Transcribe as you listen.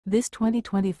This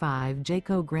 2025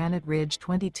 Jayco Granite Ridge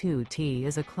 22T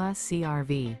is a Class C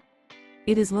RV.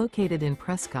 It is located in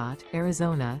Prescott,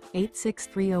 Arizona,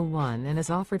 86301 and is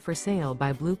offered for sale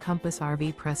by Blue Compass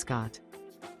RV Prescott.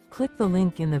 Click the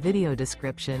link in the video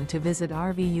description to visit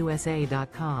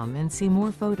RVUSA.com and see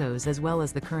more photos as well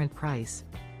as the current price.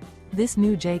 This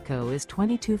new Jayco is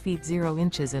 22 feet 0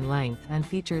 inches in length and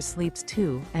features sleeps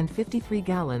 2 and 53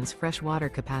 gallons fresh water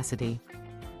capacity.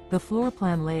 The floor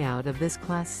plan layout of this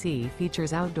Class C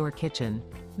features outdoor kitchen.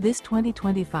 This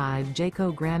 2025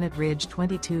 Jayco Granite Ridge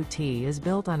 22T is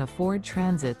built on a Ford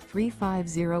Transit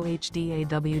 350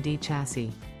 HDAWD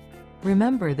chassis.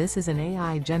 Remember, this is an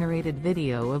AI-generated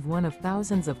video of one of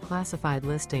thousands of classified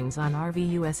listings on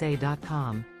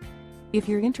RVUSA.com. If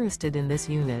you're interested in this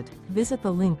unit, visit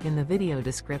the link in the video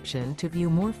description to view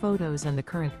more photos and the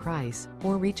current price,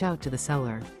 or reach out to the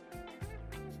seller.